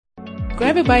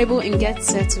Grab a Bible and get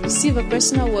set to receive a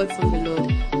personal word from the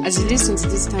Lord as you listen to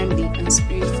this timely and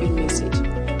spirit-filled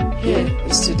message. Here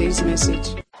is today's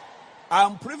message.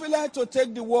 I'm privileged to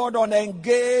take the word on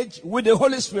engage with the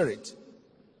Holy Spirit.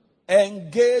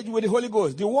 Engage with the Holy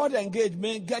Ghost. The word engage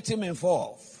means get him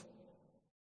involved.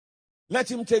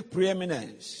 Let him take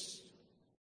preeminence.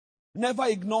 Never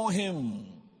ignore him.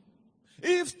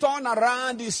 If turn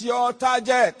around is your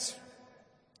target,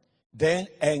 then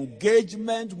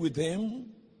engagement with him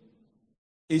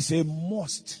is a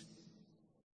must.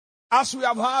 As we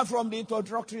have heard from the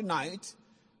introductory night,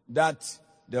 that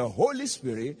the Holy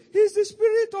Spirit is the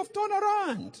spirit of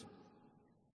turnaround.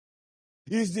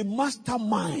 He is the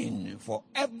mastermind for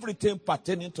everything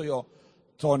pertaining to your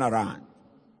turnaround.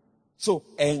 So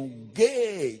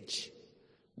engage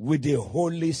with the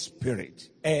Holy Spirit.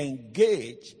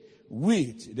 Engage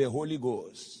with the Holy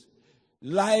Ghost.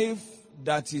 Life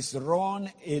that is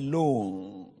run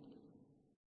alone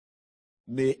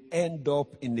may end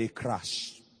up in a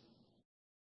crash.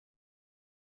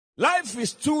 Life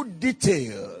is too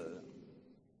detailed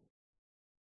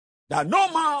that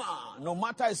no man, no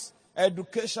matter his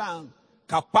education,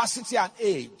 capacity, and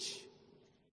age,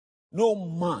 no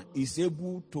man is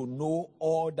able to know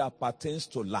all that pertains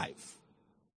to life.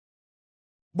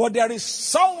 But there is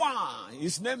someone,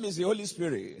 his name is the Holy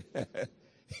Spirit.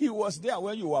 He was there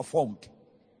when you were formed.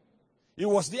 He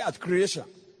was there at creation.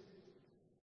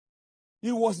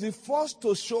 He was the first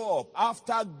to show up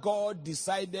after God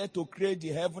decided to create the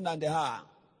heaven and the earth.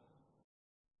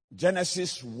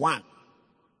 Genesis 1,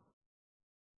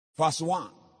 verse 1.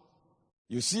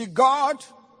 You see God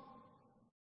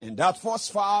in that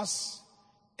first verse.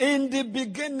 In the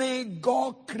beginning,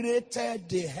 God created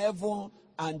the heaven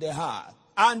and the earth.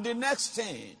 And the next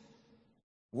thing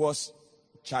was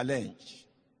challenge.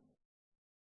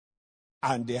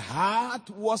 And the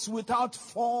heart was without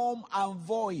form and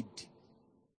void.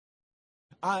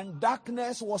 And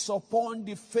darkness was upon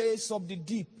the face of the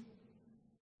deep.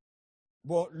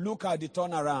 But look at the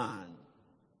turnaround.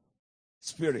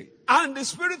 Spirit. And the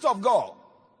Spirit of God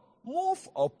moved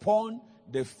upon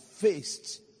the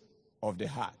face of the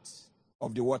heart,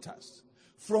 of the waters.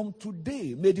 From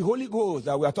today, may the Holy Ghost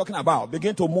that we are talking about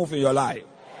begin to move in your life.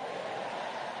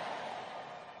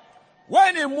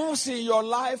 When it moves in your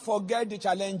life, forget the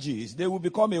challenges. They will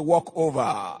become a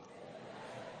walkover.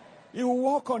 You will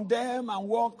walk on them and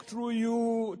walk through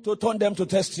you to turn them to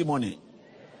testimony.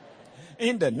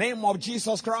 In the name of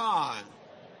Jesus Christ.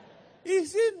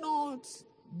 Is it not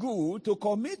good to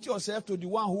commit yourself to the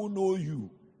one who knows you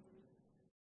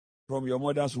from your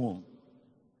mother's womb?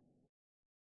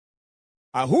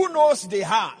 And who knows the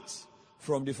heart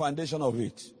from the foundation of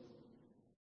it?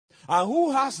 And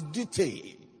who has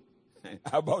detail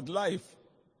about life?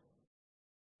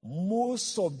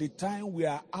 Most of the time we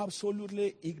are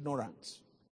absolutely ignorant.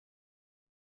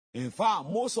 In fact,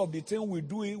 most of the time we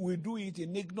do it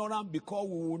in ignorance because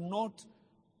we will not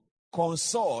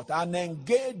consult and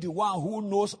engage the one who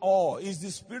knows all. Is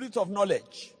the spirit of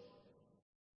knowledge.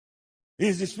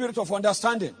 Is the spirit of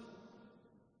understanding.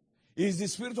 Is the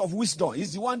spirit of wisdom.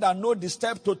 Is the one that knows the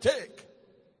step to take.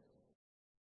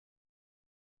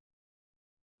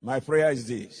 My prayer is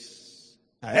this.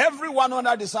 Everyone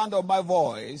under the sound of my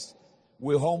voice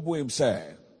will humble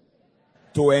himself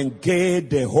to engage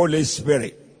the Holy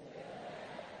Spirit.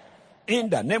 In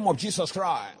the name of Jesus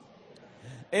Christ.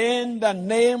 In the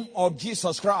name of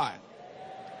Jesus Christ.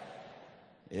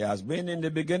 He has been in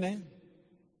the beginning.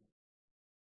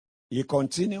 He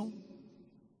continued.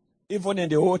 Even in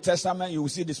the Old Testament, you will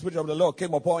see the Spirit of the Lord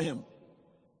came upon him.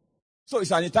 So it's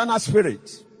an eternal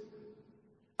spirit.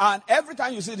 And every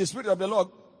time you see the Spirit of the Lord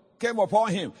came upon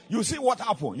him, you see what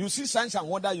happened. You see signs and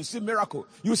wonder. You see miracle.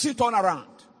 You see turnaround.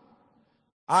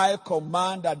 I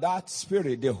command that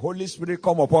Spirit, the Holy Spirit,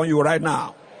 come upon you right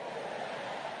now.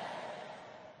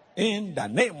 In the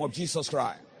name of Jesus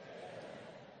Christ.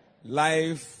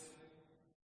 Life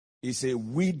is a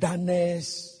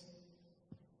wilderness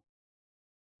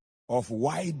of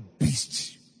wild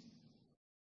beasts.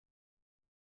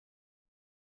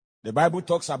 The Bible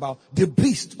talks about the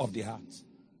beast of the heart.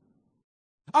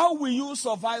 How will you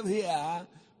survive here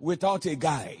without a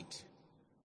guide?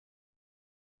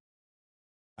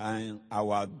 And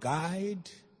our guide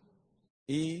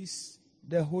is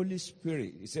the Holy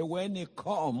Spirit. He said, when he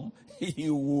comes, he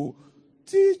will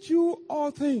teach you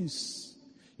all things.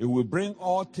 He will bring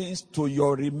all things to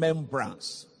your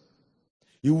remembrance.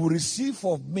 He will receive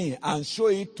of me and show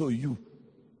it to you.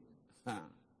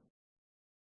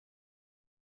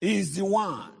 He is the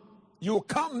one. You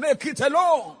can't make it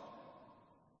alone.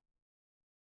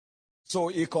 So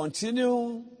he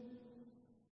continued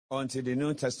until the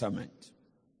New Testament.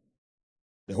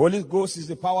 The Holy Ghost is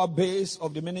the power base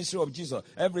of the ministry of Jesus.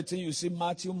 Everything you see,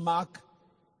 Matthew, Mark,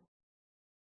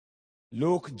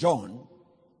 Luke, John,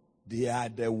 they are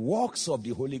the works of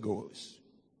the Holy Ghost.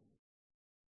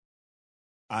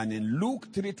 And in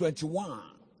Luke 3:21,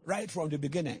 right from the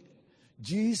beginning,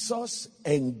 Jesus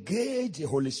engaged the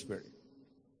Holy Spirit.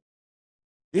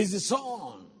 He's the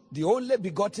Son, the only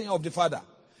begotten of the Father.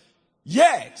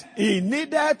 Yet, he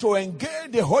needed to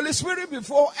engage the Holy Spirit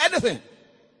before anything.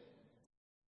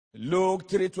 Luke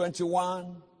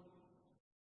 3:21,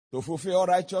 to fulfill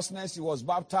righteousness, he was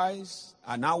baptized.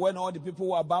 And now when all the people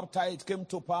were baptized, it came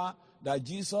to pass that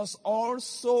Jesus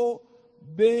also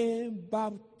being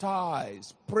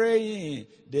baptized, praying,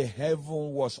 the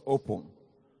heaven was open.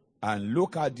 And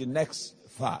look at the next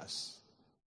verse.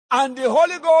 And the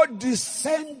Holy Ghost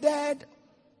descended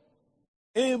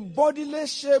in bodily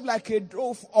shape like a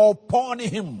dove upon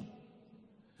him.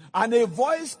 And a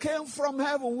voice came from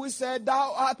heaven which said,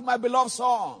 "Thou art my beloved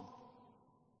Son.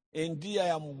 Indeed, I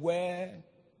am well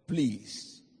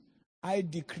pleased." I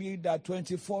decree that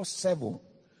 24/7,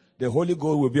 the Holy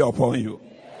Ghost will be upon you.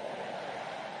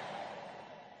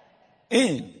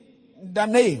 In the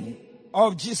name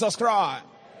of Jesus Christ.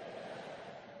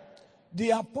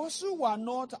 The apostles were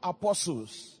not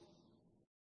apostles.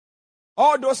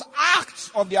 All those acts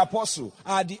of the apostle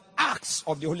are the acts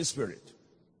of the Holy Spirit.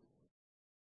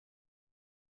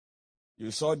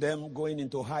 You saw them going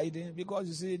into hiding because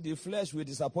you see, the flesh will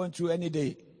disappoint you any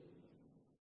day.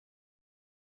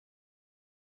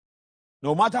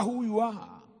 No matter who you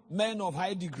are, men of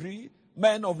high degree,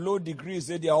 men of low degree,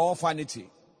 say they are all vanity.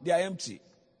 They are empty.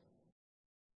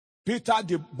 Peter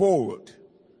the bold.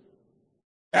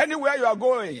 Anywhere you are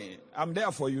going, I'm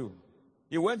there for you.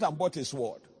 He went and bought a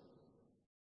sword.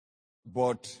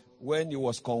 But when he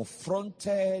was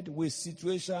confronted with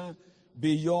situation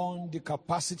beyond the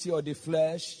capacity of the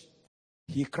flesh,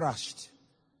 he crashed.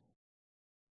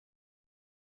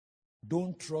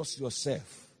 Don't trust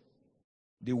yourself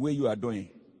the way you are doing.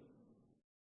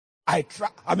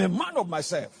 I'm a man of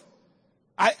myself.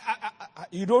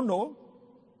 You don't know?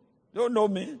 You don't know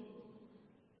me?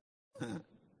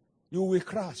 You will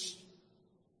crash.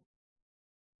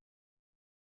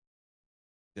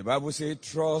 The Bible says,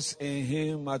 trust in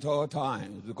him at all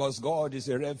times, because God is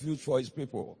a refuge for his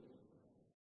people.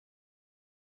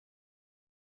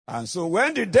 And so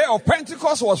when the day of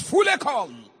Pentecost was fully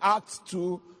come, Acts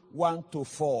 2,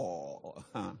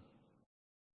 1-4,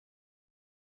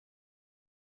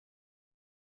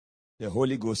 the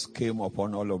Holy Ghost came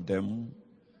upon all of them,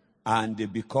 and they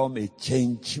become a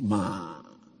changed man.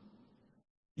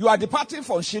 You are departing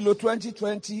from Shiloh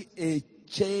 2020 a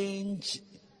changed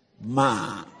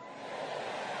man.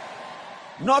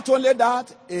 Not only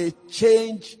that, a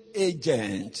change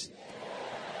agent.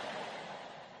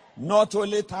 Not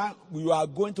only that, you are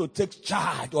going to take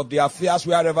charge of the affairs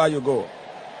wherever you go.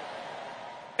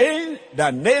 In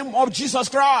the name of Jesus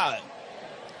Christ.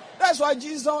 That's why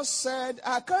Jesus said,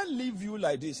 I can't leave you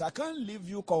like this. I can't leave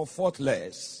you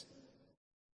comfortless.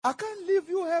 I can't leave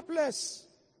you helpless.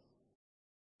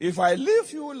 If I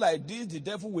leave you like this, the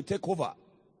devil will take over.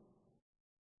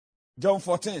 John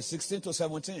 14,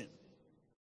 16-17.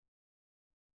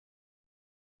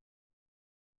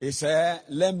 He said,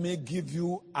 let me give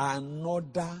you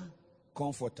another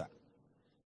comforter.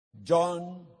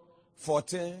 John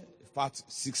 14,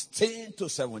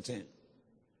 16-17.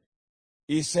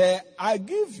 He said, I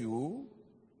give you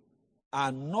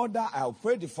another, I'll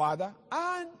pray the Father,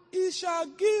 and he shall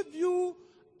give you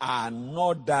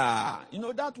another. You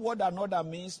know that word another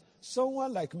means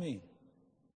someone like me.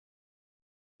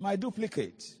 My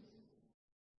duplicate.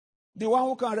 The one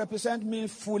who can represent me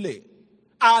fully.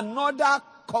 Another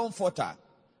comforter.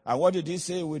 And what did he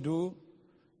say we do?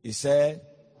 He said,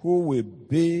 who will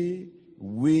be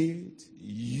with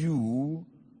you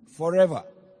forever.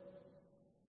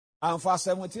 And verse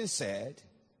 17 said,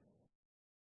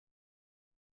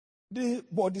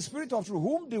 but the Spirit of truth,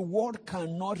 whom the world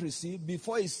cannot receive,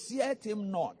 before he seeth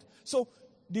him not. So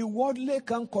the worldly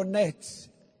can connect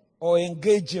or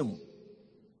engage him.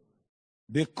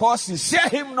 Because he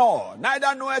seeth him not,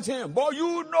 neither knoweth him, but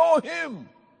you know him.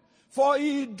 For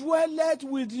he dwelleth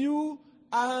with you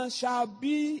and shall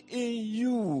be in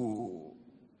you.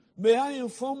 May I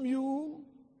inform you,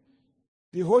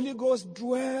 the Holy Ghost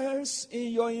dwells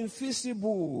in your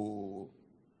invisible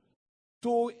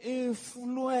to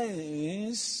influence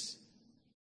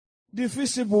the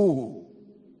visible.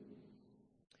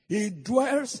 He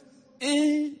dwells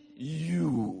in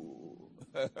you.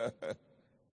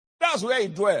 That's where he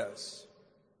dwells.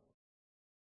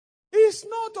 It's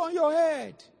not on your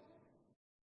head.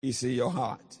 is in your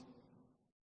heart.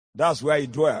 That's where he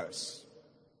dwells.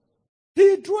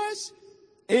 He dwells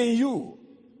in you.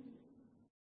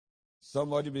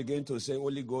 Somebody begin to say,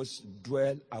 Holy Ghost,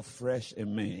 dwell afresh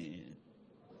in me.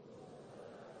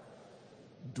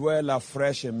 Dwell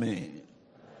afresh in me.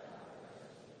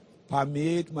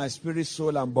 Permeate my spirit,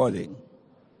 soul, and body.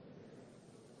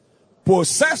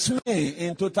 Possess me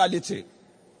in totality.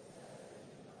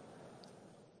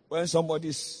 When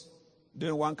somebody's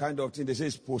doing one kind of thing, they say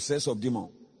it's possessed of demon.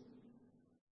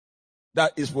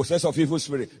 That is possessed of evil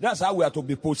spirit. That's how we are to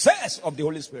be possessed of the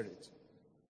Holy Spirit.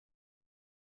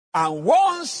 And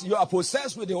once you are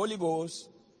possessed with the Holy Ghost,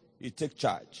 you take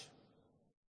charge.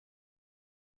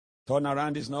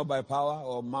 Turnaround is not by power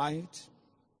or might,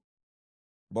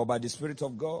 but by the Spirit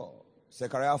of God.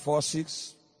 Zechariah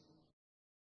 4:6.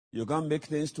 You can't make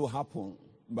things to happen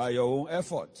by your own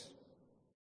effort.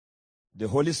 The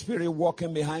Holy Spirit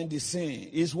working behind the scene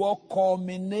is what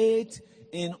culminates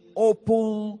in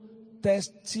open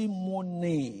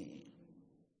testimony.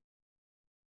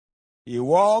 He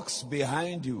walks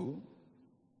behind you.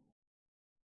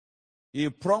 He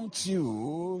prompts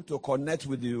you to connect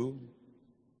with you.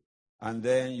 And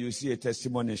then you see a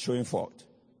testimony showing forth.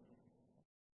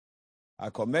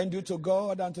 I commend you to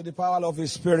God and to the power of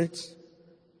His Spirit,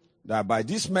 that by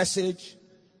this message,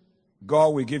 God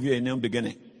will give you a new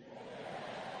beginning.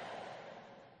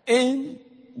 In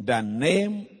the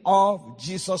name of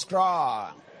Jesus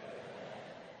Christ.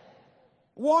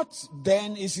 What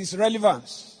then is His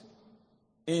relevance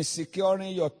in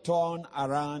securing your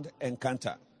turn-around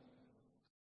encounter?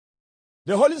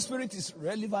 The Holy Spirit is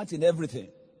relevant in everything.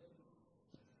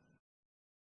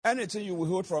 Anything you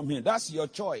withhold from Him, that's your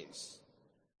choice.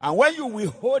 And when you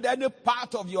withhold any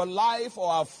part of your life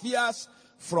or affairs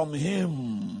from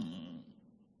Him,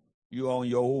 you are on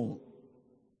your own.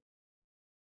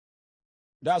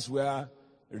 That's where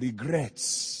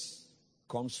regrets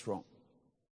comes from.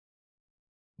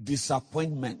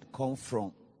 Disappointment comes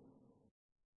from.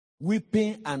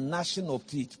 Weeping and gnashing of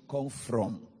teeth come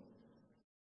from.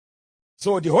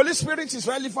 So the Holy Spirit is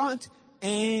relevant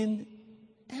in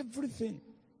everything.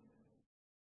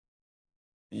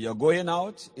 In your going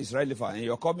out, is relevant. In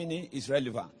your coming in, is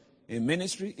relevant. In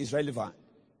ministry, is relevant.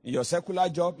 In your secular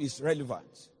job, is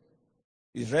relevant.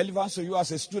 Is relevant to you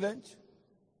as a student.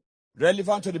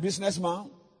 Relevant to the businessman.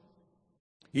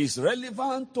 Is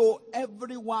relevant to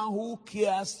everyone who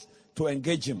cares to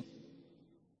engage him.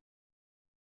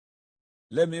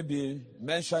 Let me be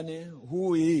mentioning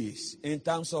who He is in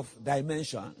terms of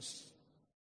dimensions.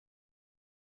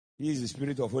 He is the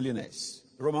Spirit of holiness.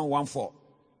 Romans 1:4.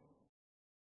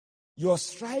 Your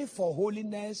strive for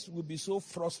holiness will be so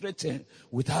frustrating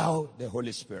without the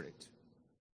Holy Spirit.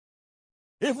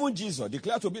 Even Jesus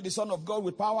declared to be the Son of God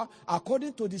with power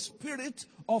according to the Spirit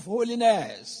of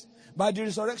holiness by the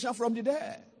resurrection from the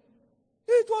dead.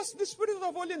 It was the Spirit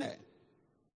of holiness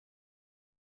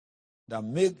that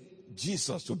made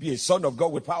Jesus to be a Son of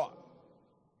God with power.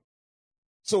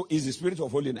 So it's the Spirit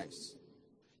of holiness.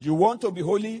 You want to be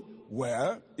holy?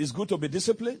 Well, it's good to be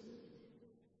disciplined.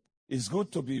 It's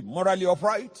good to be morally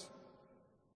upright.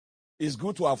 It's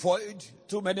good to avoid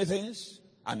too many things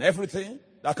and everything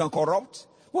that can corrupt.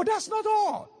 But that's not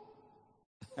all.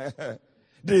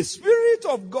 The Spirit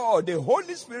of God, the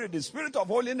Holy Spirit, the Spirit of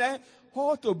holiness,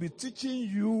 ought to be teaching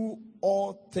you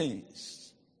all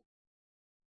things.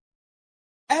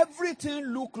 Everything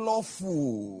look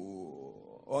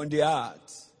lawful on the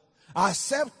earth,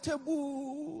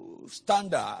 acceptable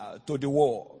standard to the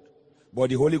world. But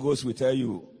the Holy Ghost will tell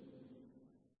you,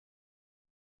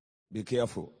 be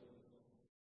careful.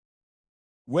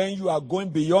 When you are going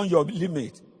beyond your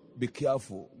limit, be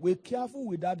careful. Be careful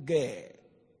with that girl.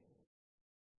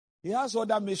 He has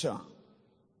other mission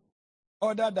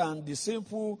other than the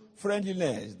simple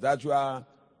friendliness that you are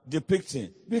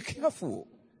depicting. Be careful.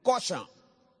 Caution.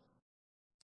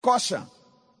 Caution.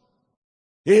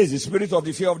 He is the spirit of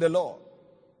the fear of the Lord.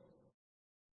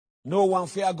 No one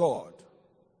fear God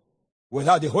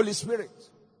without the Holy Spirit.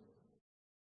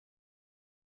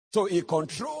 So He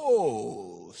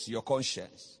controls your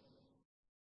conscience.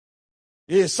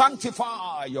 He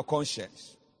sanctifies your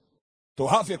conscience. To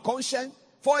have a conscience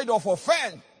void of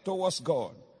offense towards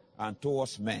God and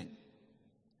towards men.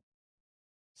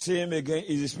 See Him again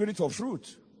is the Spirit of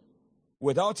truth.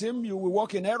 Without Him, you will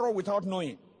walk in error without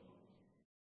knowing.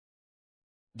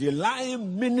 The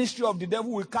lying ministry of the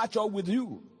devil will catch up with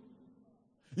you.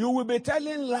 You will be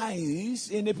telling lies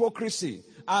in hypocrisy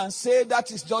and say that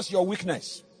is just your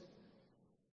weakness.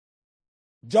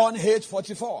 John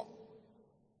 8:44.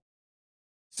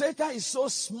 Satan is so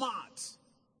smart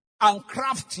and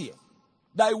crafty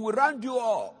that he will round you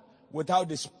up without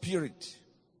the spirit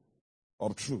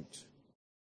of truth.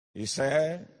 He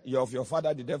said, "You're of your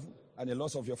father the devil, and the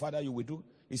loss of your father you will do."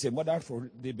 He's a murderer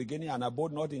from the beginning and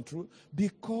abode not in truth,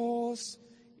 because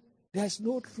there's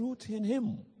no truth in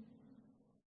him.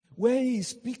 When he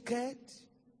speaketh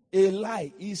a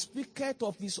lie, he speaketh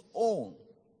of his own,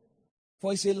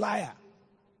 for he's a liar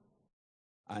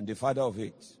and the father of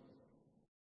it.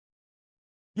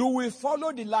 You will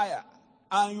follow the liar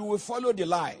and you will follow the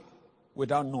lie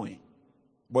without knowing.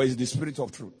 But it's the spirit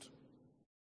of truth.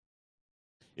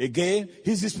 Again,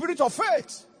 he's the spirit of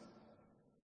faith.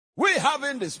 We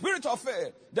having the spirit of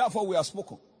faith, therefore we are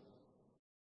spoken.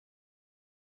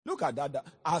 Look at that.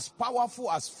 As powerful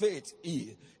as faith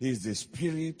is the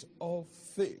spirit of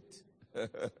faith.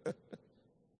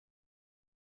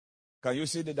 Can you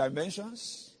see the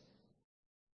dimensions?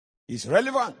 It's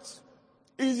relevant.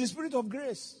 It's the spirit of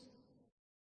grace.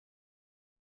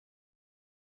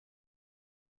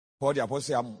 Paul the Apostle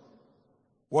said,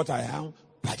 "What I am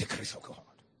by the grace of God."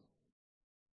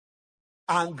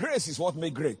 And grace is what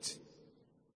makes great.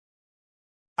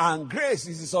 And grace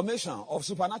is the summation of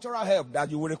supernatural help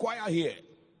that you will require here.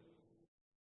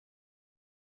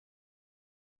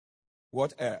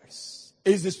 What else?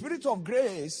 It's the spirit of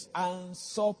grace and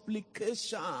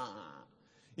supplication.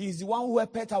 He's the one who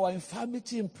helped our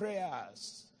infirmity in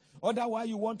prayers. Otherwise,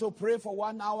 you want to pray for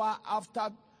 1 hour,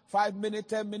 after 5 minutes,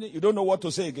 10 minutes, you don't know what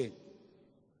to say again.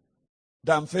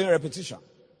 Damn fair repetition.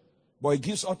 But it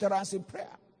gives utterance in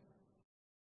prayer.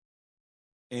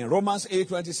 In Romans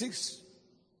 8:26,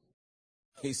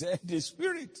 he said, "The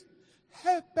Spirit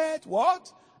helpeth"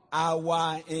 what?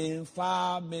 Our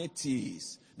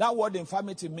infirmities. That word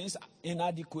infirmity means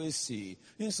inadequacy,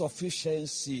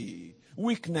 insufficiency,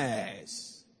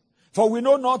 weakness. For we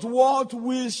know not what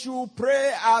we should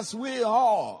pray as we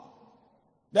ought.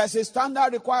 There's a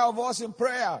standard required of us in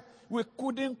prayer. We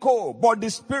couldn't cope. But the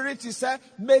Spirit, he said,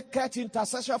 maketh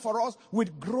intercession for us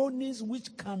with groanings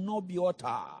which cannot be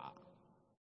uttered.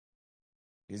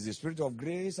 It's the spirit of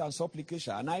grace and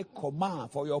supplication. And I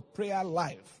command for your prayer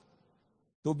life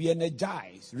to be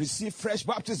energized. Receive fresh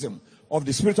baptism of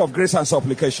the spirit of grace and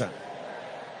supplication.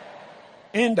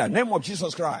 In the name of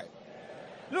Jesus Christ.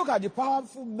 Look at the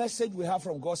powerful message we have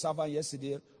from God's servant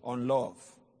yesterday on love.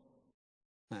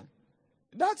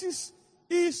 That is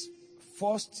his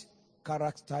first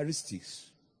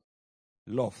characteristics.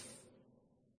 Love.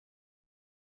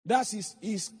 That is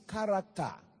his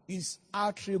character, his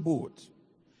attribute.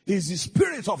 Is the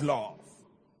spirit of love.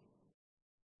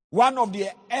 One of the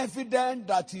evidence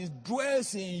that he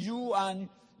dwells in you and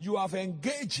you have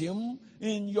engaged him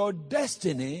in your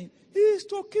destiny is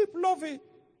to keep loving.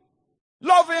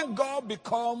 Loving God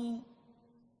become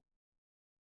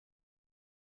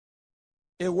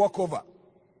a walkover.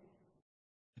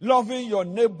 Loving your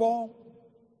neighbor,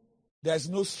 there's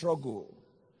no struggle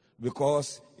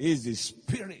because he is the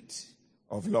spirit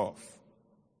of love.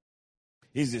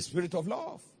 He is the spirit of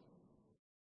love.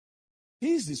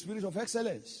 He is the spirit of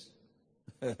excellence.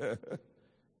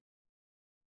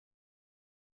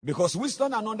 Because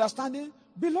wisdom and understanding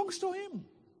belongs to him.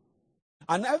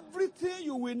 And everything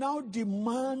you will now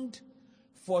demand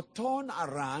for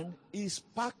turnaround is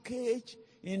packaged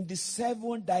in the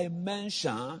 7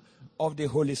 dimensions of the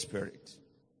Holy Spirit.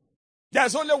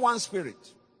 There's only one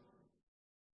spirit.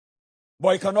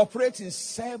 But it can operate in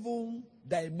 7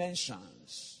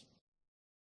 dimensions.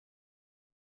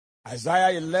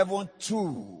 Isaiah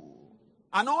 11:2.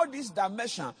 And all this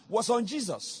dimension was on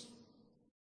Jesus.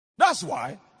 That's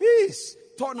why his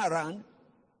turnaround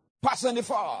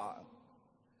personified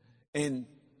in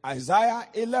Isaiah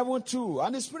 11:2.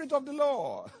 And the Spirit of the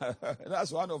Lord,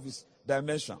 that's one of his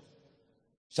dimensions,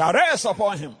 shall rest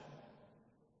upon him.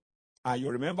 And you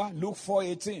remember Luke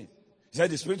 4:18. He said,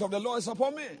 "The Spirit of the Lord is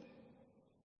upon me."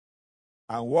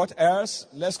 And what else?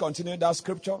 Let's continue that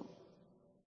scripture.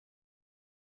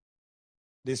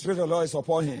 The Spirit of the Lord is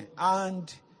upon him.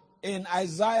 And in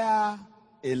Isaiah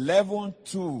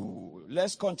 11:2,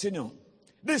 let's continue.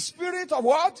 The Spirit of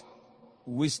what?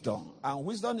 Wisdom. And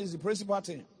wisdom is the principal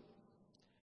thing.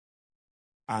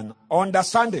 And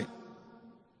understanding.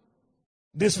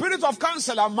 The Spirit of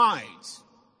counsel and might.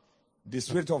 The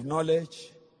Spirit of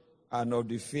knowledge and of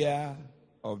the fear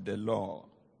of the Lord.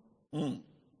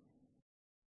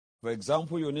 For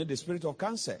example, you need the Spirit of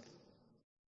counsel.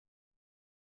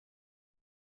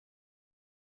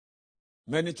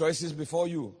 Many choices before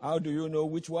you. How do you know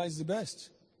which one is the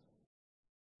best?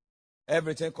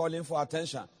 Everything calling for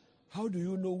attention. How do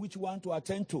you know which one to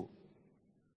attend to?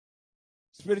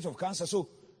 Spirit of counsel. So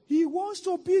he wants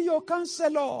to be your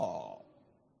counselor.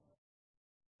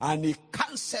 And he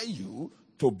counsel you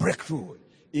to break through.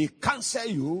 He counsel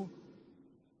you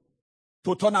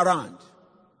to turn around.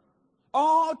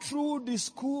 All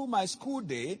through my school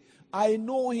day, I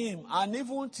know him, and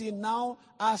even till now,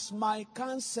 as my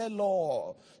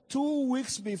counselor. 2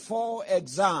 weeks before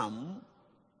exam,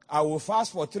 I will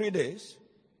fast for 3 days.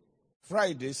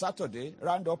 Friday, Saturday,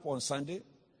 round up on Sunday.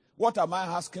 What am I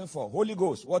asking for? Holy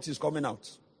Ghost, what is coming out?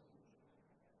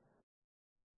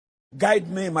 Guide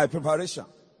me in my preparation.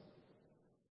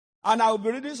 And I will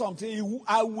be reading something.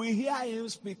 I will hear him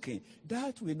speaking.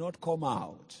 That will not come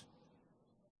out.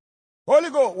 Holy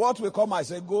Ghost, what will come out? I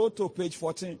say, go to page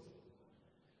 14.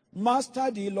 Master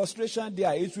the illustration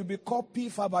there. It will be copy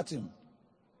verbatim.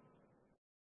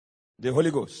 The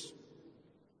Holy Ghost.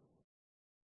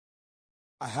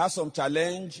 I had some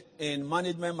challenge in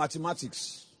management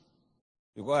mathematics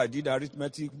because I did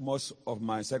arithmetic most of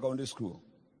my secondary school.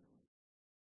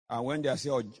 And when they say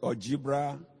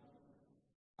algebra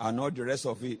and all the rest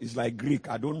of it, it's like Greek.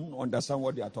 I don't understand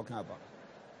what they are talking about.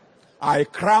 I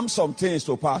crammed some things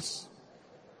to pass.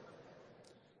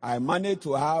 I managed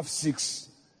to have 6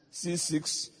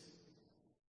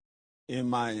 in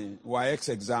my YX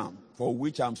exam, for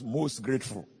which I'm most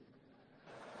grateful.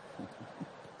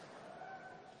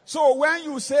 So when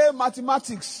you say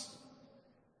mathematics,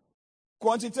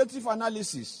 quantitative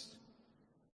analysis,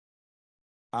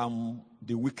 I'm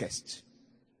the weakest.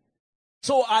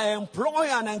 So I employ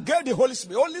and engage the Holy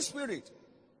Spirit. Holy Spirit,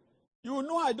 you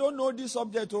know I don't know this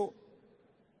subject. Oh,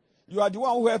 you are the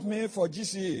one who helped me for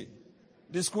GCE,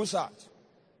 the school start.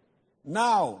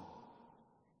 Now,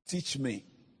 teach me.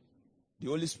 The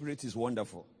Holy Spirit is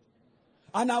wonderful.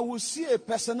 And I will see a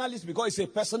personality, because it's a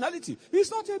personality.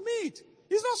 It's not a myth.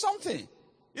 It's not something.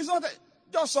 It's not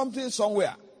just something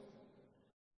somewhere.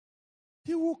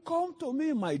 He will come to me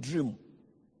in my dream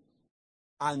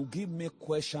and give me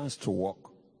questions to work.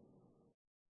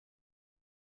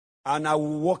 And I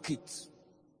will work it.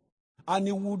 And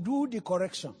he will do the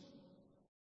correction.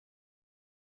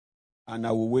 And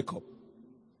I will wake up.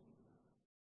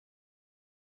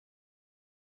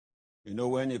 You know,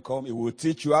 when he comes, he will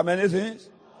teach you how many things?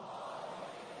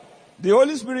 The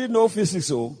Holy Spirit knows physics,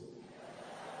 so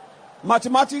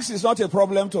mathematics is not a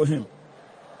problem to him.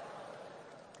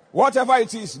 Whatever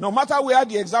it is, no matter where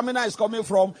the examiner is coming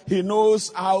from, he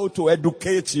knows how to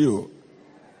educate you.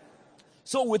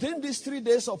 So within these 3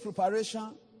 days of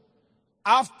preparation,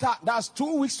 after that's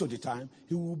 2 weeks to the time,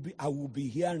 I will be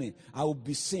hearing, I will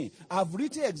be seeing. I've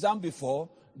written exam before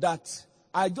that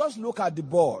I just look at the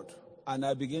board and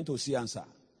I begin to see answer.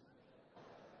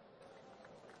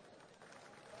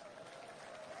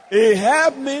 He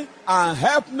helped me and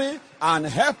helped me and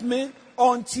helped me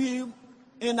until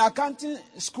in accounting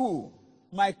school,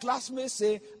 my classmates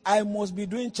say I must be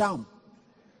doing charm.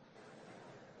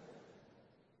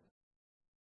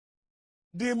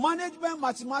 The management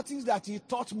mathematics that he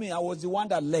taught me, I was the one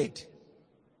that led.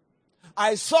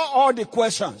 I saw all the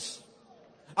questions.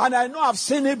 And I know I've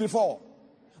seen it before.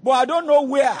 But I don't know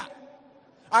where.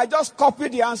 I just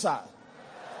copied the answer.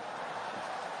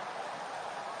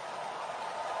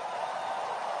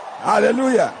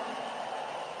 Hallelujah.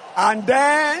 And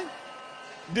then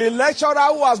the lecturer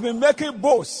who has been making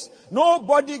boasts,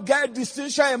 nobody get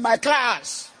distinction in my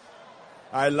class.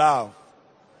 I laugh.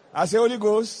 I say, Holy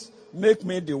Ghost, make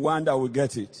me the one that will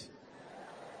get it.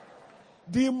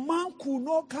 The man could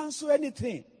not cancel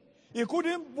anything. He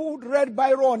couldn't put red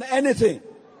biro on anything.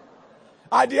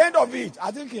 At the end of it,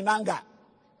 I think in anger,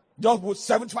 just put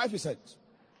 75%.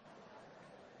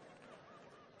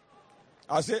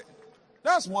 I say,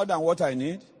 that's more than what I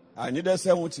need. I needed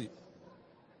 70.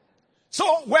 So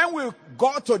when we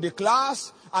got to the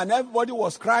class and everybody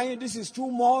was crying, this is too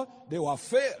more, they were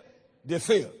failed. They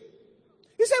failed.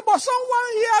 He said, but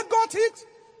someone here got it.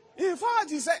 In fact,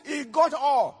 he said, he got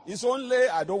all. It's only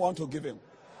I don't want to give him.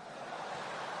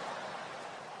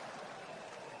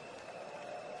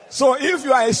 So if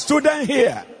you are a student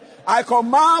here, I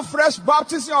command fresh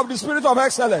baptism of the Spirit of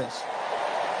excellence.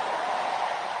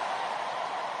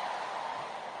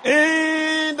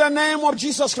 In the name of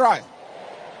Jesus Christ.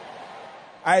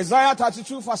 Isaiah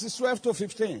 32 verses 12 to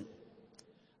 15.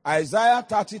 Isaiah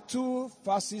 32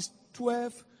 verses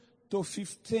 12 to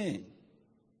 15.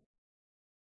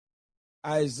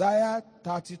 Isaiah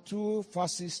 32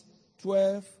 verses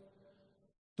 12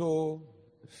 to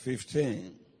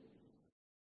 15.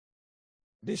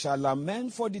 They shall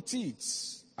lament for the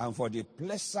teats and for the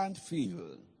pleasant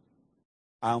field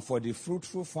and for the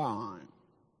fruitful vine.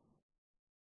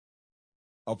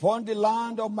 Upon the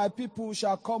land of my people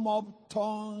shall come up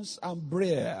thorns and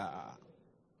brier.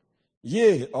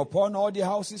 Yea, upon all the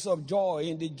houses of joy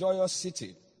in the joyous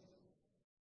city.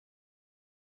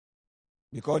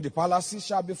 Because the palaces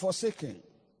shall be forsaken,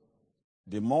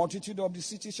 The multitude of the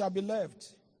city shall be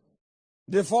left.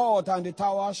 The fort and the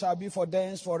tower shall be for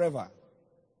dance forever.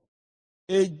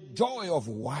 A joy of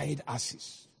wild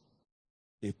asses,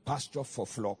 a pasture for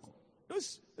flock.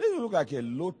 This look like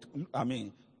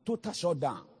total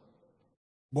shutdown.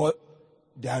 But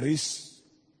there is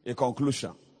a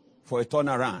conclusion for a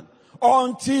turnaround.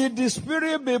 Until the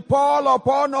Spirit be poured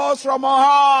upon us from on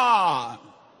high,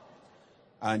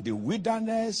 and the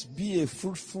wilderness be a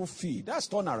fruitful field. That's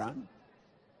turnaround.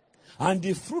 And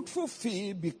the fruitful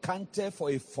field be counted for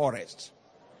a forest.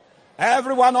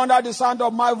 Everyone under the sound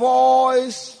of my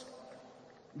voice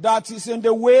that is in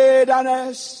the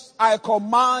wilderness, I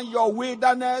command your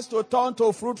wilderness to turn to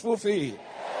a fruitful field.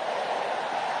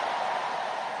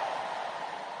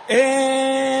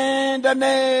 In the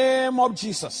name of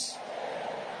Jesus.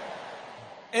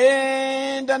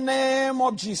 In the name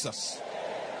of Jesus.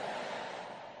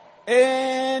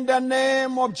 In the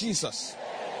name of Jesus.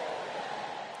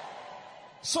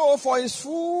 So for his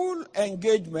full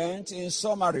engagement, in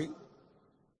summary,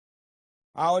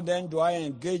 how then do I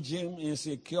engage him in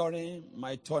securing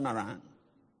my turnaround?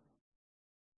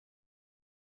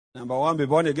 Number one, be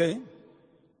born again.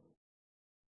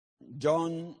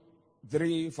 John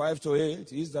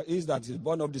 3:5-8 is that is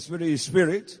born of the Spirit is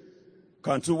spirit.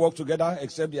 Can two walk together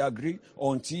except they agree?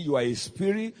 Until you are a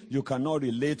spirit, you cannot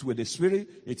relate with the Spirit.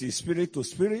 It is spirit to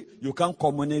spirit. You can't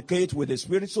communicate with the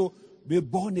Spirit. So be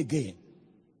born again.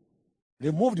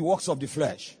 Remove the works of the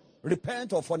flesh.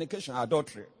 Repent of fornication,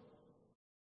 adultery.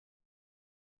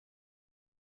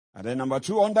 And then number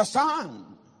two,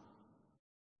 understand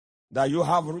that you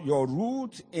have your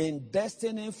root in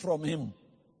destiny from him.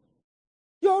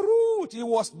 Your root, it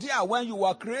was there when you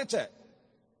were created.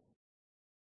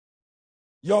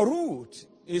 Your root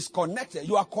is connected.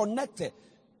 You are connected.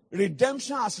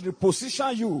 Redemption has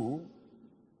repositioned you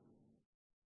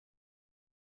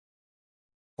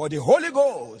for the Holy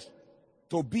Ghost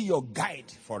to be your guide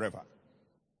forever.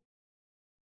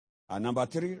 And number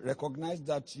three, recognize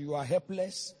that you are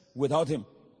helpless without him.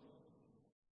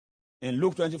 In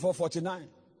Luke 24:49,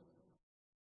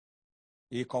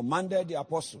 he commanded the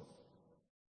apostle,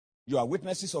 you are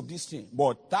witnesses of this thing,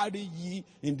 but tarry ye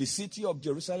in the city of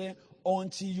Jerusalem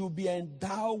until you be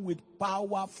endowed with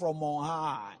power from on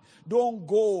high. Don't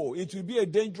go. It will be a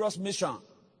dangerous mission.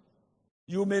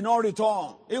 You may not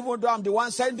return, even though I'm the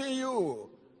one sending you.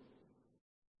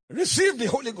 Receive the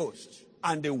Holy Ghost.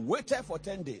 And they waited for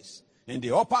 10 days in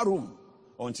the upper room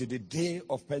until the day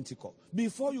of Pentecost.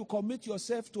 Before you commit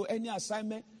yourself to any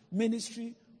assignment,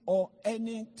 ministry, or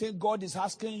anything God is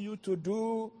asking you to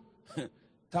do,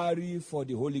 tarry for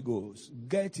the Holy Ghost.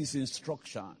 Get his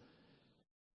instruction.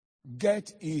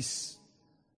 Get his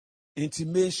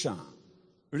intimation.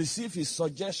 Receive his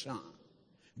suggestion.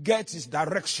 Get his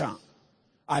direction.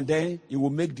 And then he will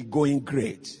make the going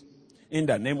great. In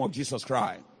the name of Jesus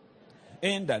Christ.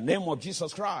 In the name of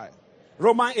Jesus Christ.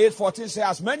 Romans 8:14 says,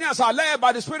 as many as are led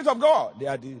by the Spirit of God, they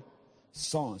are the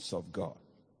sons of God.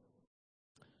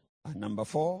 And number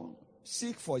 4,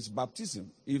 seek for his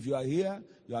baptism. If you are here,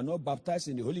 you are not baptized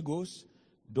in the Holy Ghost,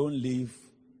 don't leave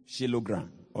Shiloh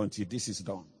ground until this is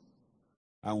done.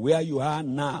 And where you are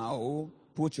now,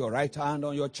 put your right hand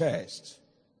on your chest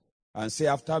and say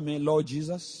after me, Lord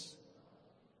Jesus,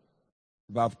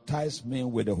 baptize me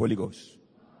with the Holy Ghost.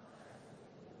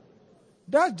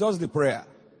 That's just the prayer.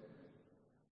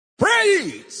 Pray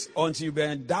it until you be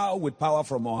endowed with power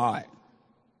from on high.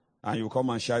 And you come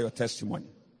and share your testimony.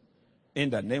 In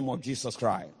the name of Jesus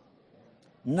Christ.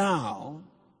 Now,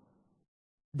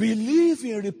 believe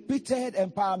in repeated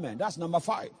empowerment. That's number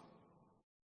 5.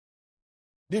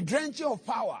 The drenching of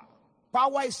power.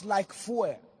 Power is like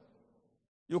fuel.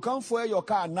 You can't fuel your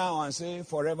car now and say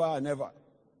forever and ever.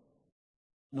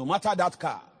 No matter that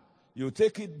car, you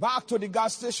take it back to the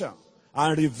gas station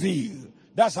and reveal.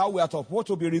 That's how we are supposed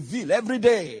to be revealed every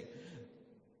day.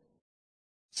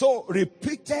 So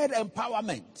repeated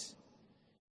empowerment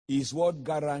is what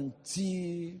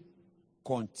guarantees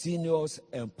continuous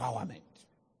empowerment.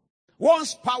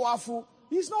 Once powerful,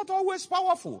 he's not always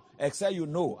powerful, except you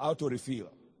know how to refill.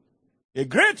 A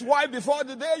great while before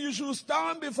the day you should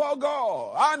stand before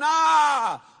God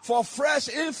and for fresh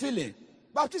infilling.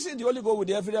 Baptizing the Holy Ghost with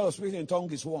the evidence of speaking in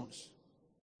tongues is once.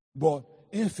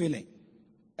 But infilling,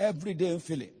 everyday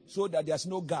infilling, so that there's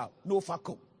no gap, no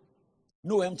vacuum,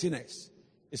 no emptiness.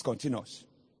 It's continuous.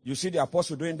 You see the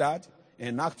apostle doing that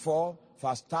in Acts 4,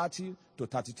 verse 30 to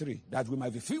 33, that we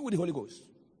might be filled with the Holy Ghost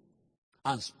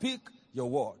and speak your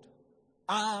word.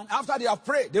 And after they have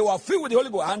prayed, they were filled with the Holy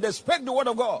Ghost and they speak the word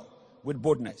of God with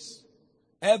boldness.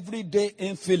 Every day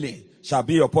infilling shall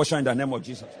be your portion in the name of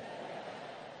Jesus.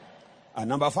 And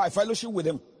number 5, fellowship with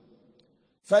him.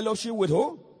 Fellowship with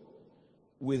who?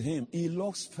 With him. He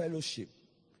loves fellowship.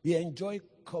 He enjoys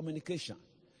communication.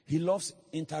 He loves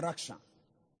interaction.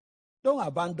 Don't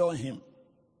abandon him.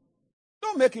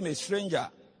 Don't make him a stranger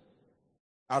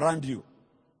around you.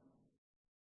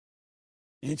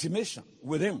 Intimation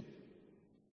with him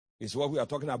is what we are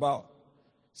talking about.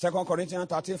 2 Corinthians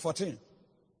 13:14.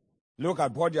 Look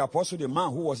at Paul the apostle, the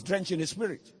man who was drenched in the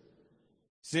Spirit.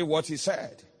 See what he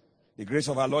said. The grace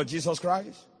of our Lord Jesus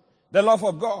Christ, the love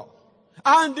of God,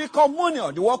 and the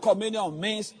communion. The word communion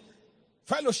means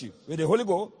fellowship with the Holy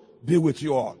Ghost be with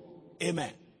you all.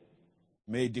 Amen.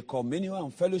 May the communion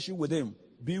and fellowship with him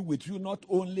be with you not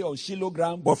only on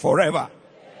Shilogram, but forever.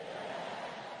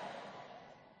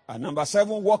 And number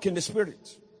 7, walk in the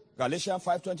Spirit. Galatians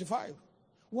 5:25.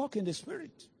 Walk in the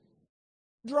Spirit.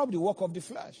 Drop the work of the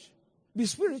flesh. Be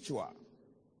spiritual.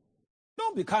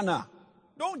 Don't be carnal.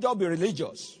 Don't just be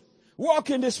religious. Walk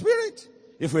in the Spirit.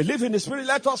 If we live in the Spirit,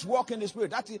 let us walk in the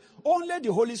Spirit. That is only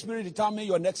the Holy Spirit determines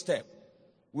your next step.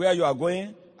 Where you are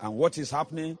going and what is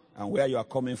happening and where you are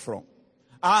coming from.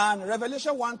 And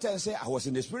Revelation 1:10 says, I was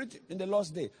in the Spirit in the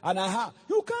last day. And I have.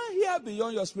 You can't hear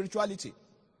beyond your spirituality.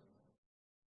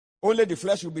 Only the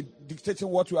flesh will be dictating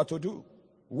what you are to do.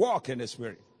 Walk in the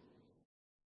Spirit.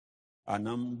 And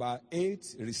number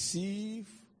 8, receive,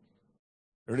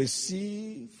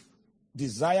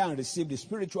 desire and receive the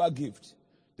spiritual gift.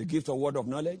 The gift of word of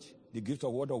knowledge, the gift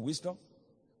of word of wisdom.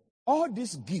 All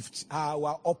these gifts are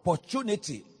our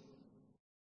opportunity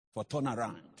for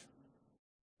turnaround.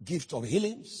 Gift of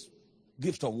healings,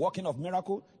 gift of working of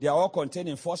miracle. They are all contained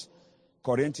in 1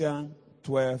 Corinthians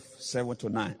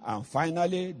 12:7-9. And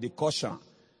finally, the caution.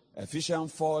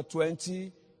 Ephesians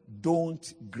 4:20,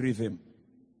 don't grieve him.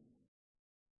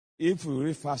 If we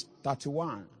read verse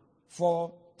 31,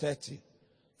 4:30,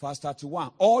 verse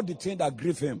 31, all the things that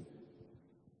grieve him,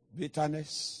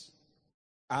 bitterness,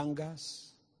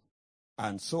 angers,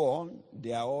 and so on,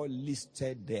 they are all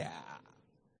listed there.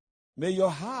 May your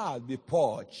heart be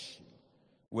purged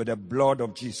with the blood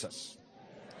of Jesus.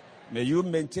 May you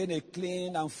maintain a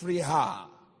clean and free heart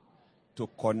to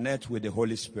connect with the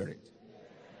Holy Spirit.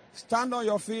 Stand on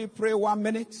your feet, pray 1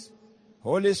 minute.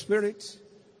 Holy Spirit,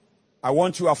 I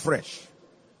want you afresh.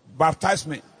 Baptize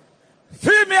me.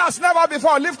 Fill me as never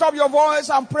before. Lift up your voice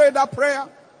and pray that prayer.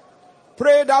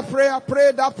 Pray that prayer.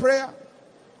 Pray that prayer.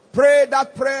 Pray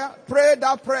that prayer. Pray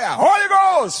that prayer. Holy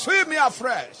Ghost, fill me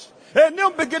afresh. A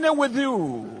new beginning with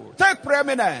you. Take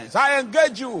preeminence. I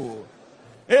engage you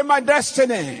in my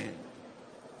destiny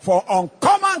for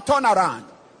uncommon turnaround.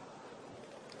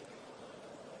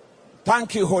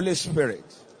 Thank you, Holy Spirit.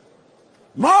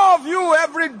 More of you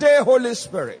every day, Holy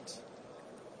Spirit.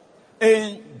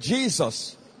 In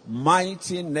Jesus'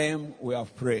 mighty name we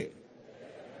have prayed.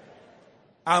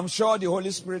 I'm sure the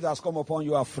Holy Spirit has come upon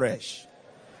you afresh.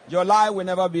 Your life will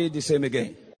never be the same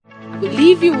again. We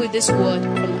leave you with this word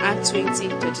from Acts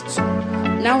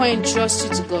 20:32. Now I entrust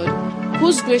you to God,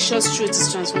 whose gracious truth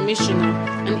is transformational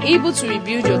and able to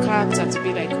rebuild your character to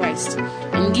be like Christ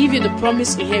and give you the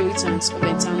promised inheritance of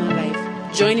eternal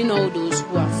life, joining all those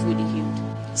who are fully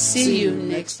healed. See you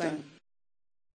next time.